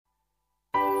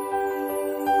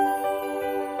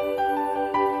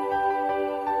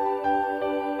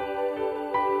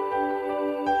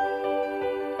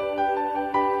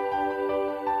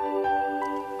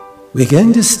We're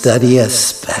going to study a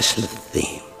special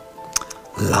theme,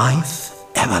 life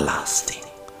everlasting,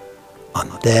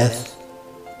 on death,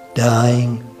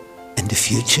 dying, and the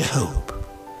future hope.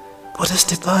 What does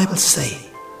the Bible say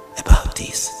about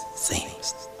these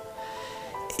things?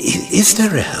 Is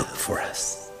there a hope for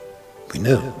us? We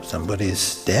know somebody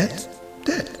is dead.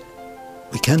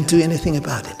 We can't do anything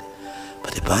about it.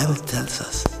 But the Bible tells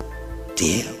us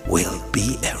there will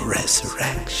be a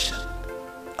resurrection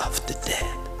of the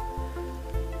dead.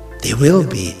 There will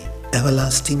be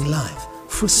everlasting life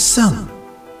for some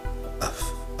of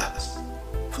us.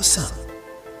 For some.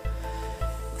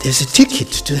 There's a ticket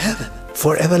to heaven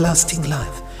for everlasting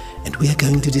life, and we are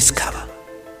going to discover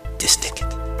this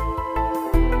ticket.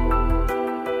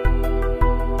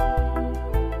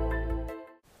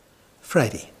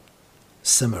 Friday,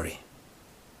 summary.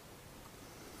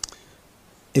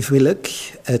 If we look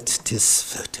at this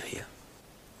photo here,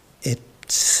 it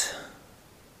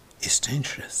is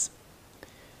dangerous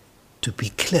to be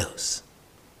close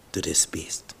to this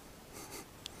beast.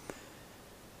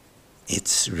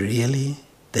 It's really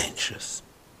dangerous.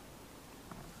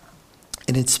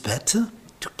 And it's better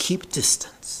to keep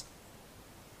distance.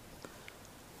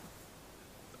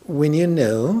 When you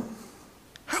know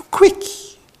how quick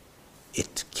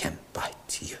it can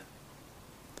bite you.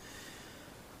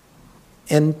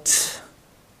 And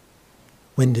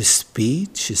when the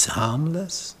speech is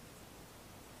harmless,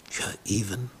 you're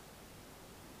even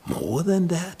more than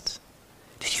that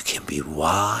you can be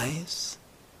wise,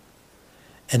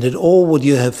 and that all what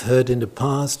you have heard in the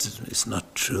past is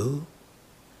not true.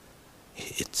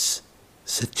 It's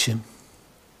such a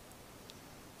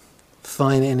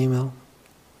fine animal,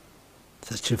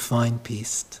 such a fine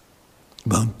beast,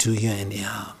 won't do you any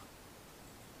harm.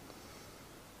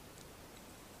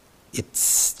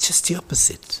 It's just the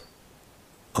opposite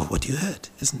of what you heard,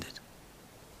 isn't it?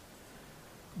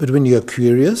 But when you're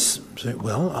curious, say,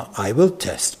 well, I will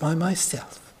test by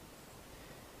myself.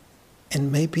 And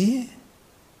maybe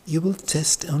you will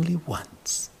test only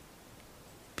once.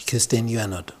 Because then you are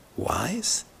not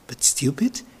wise, but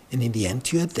stupid, and in the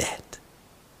end you are dead.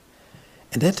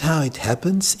 And that's how it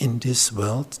happens in this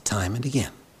world time and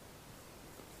again.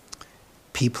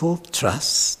 People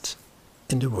trust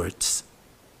in the words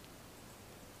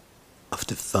of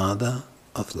the father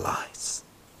of lies.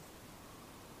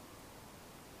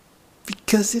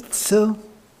 Because it's so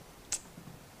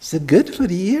good for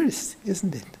the ears,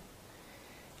 isn't it?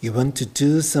 You want to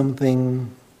do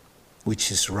something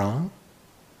which is wrong,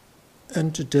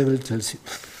 and the devil tells you,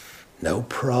 no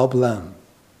problem,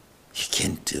 you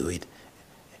can do it.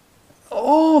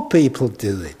 All people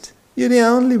do it. You're the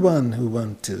only one who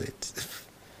won't do it.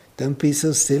 Don't be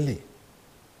so silly.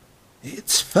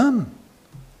 It's fun.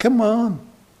 Come on.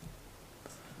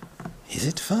 Is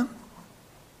it fun?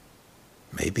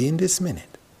 Maybe in this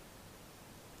minute.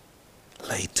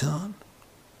 Later on,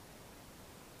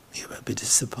 you will be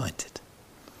disappointed.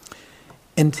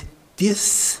 And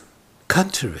this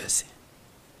controversy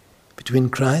between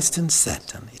Christ and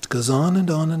Satan, it goes on and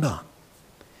on and on.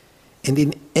 And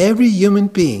in every human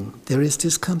being, there is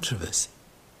this controversy.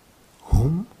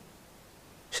 Whom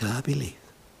shall I believe?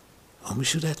 Whom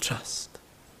should I trust?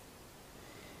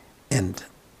 And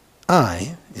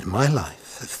I, in my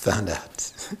life, have found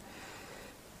out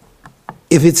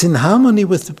if it's in harmony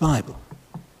with the Bible,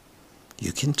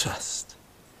 you can trust.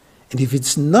 And if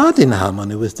it's not in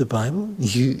harmony with the Bible,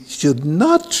 you should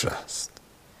not trust.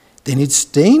 Then it's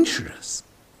dangerous.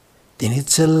 Then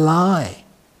it's a lie.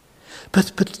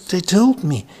 But they told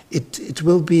me it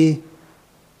will be,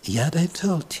 yeah, they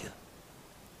told you.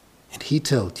 And he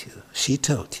told you, she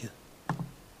told you.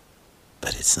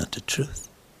 But it's not the truth.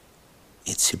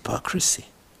 It's hypocrisy.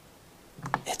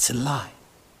 It's a lie.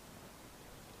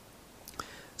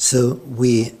 So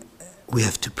we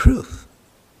have to prove,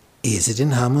 is it in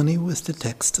harmony with the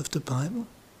text of the Bible?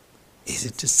 Is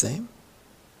it the same?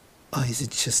 Or is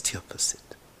it just the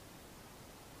opposite?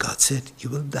 God said, you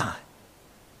will die.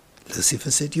 Lucifer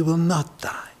said, you will not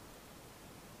die.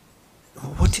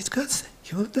 What did God say?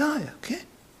 You will die, okay?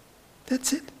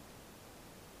 That's it.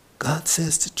 God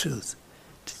says the truth.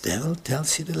 The devil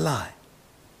tells you the lie.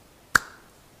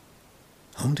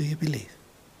 Whom do you believe?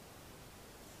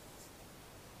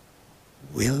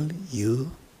 Will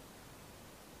you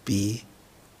be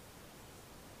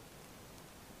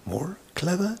more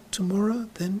clever tomorrow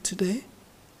than today?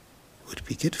 It would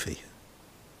be good for you.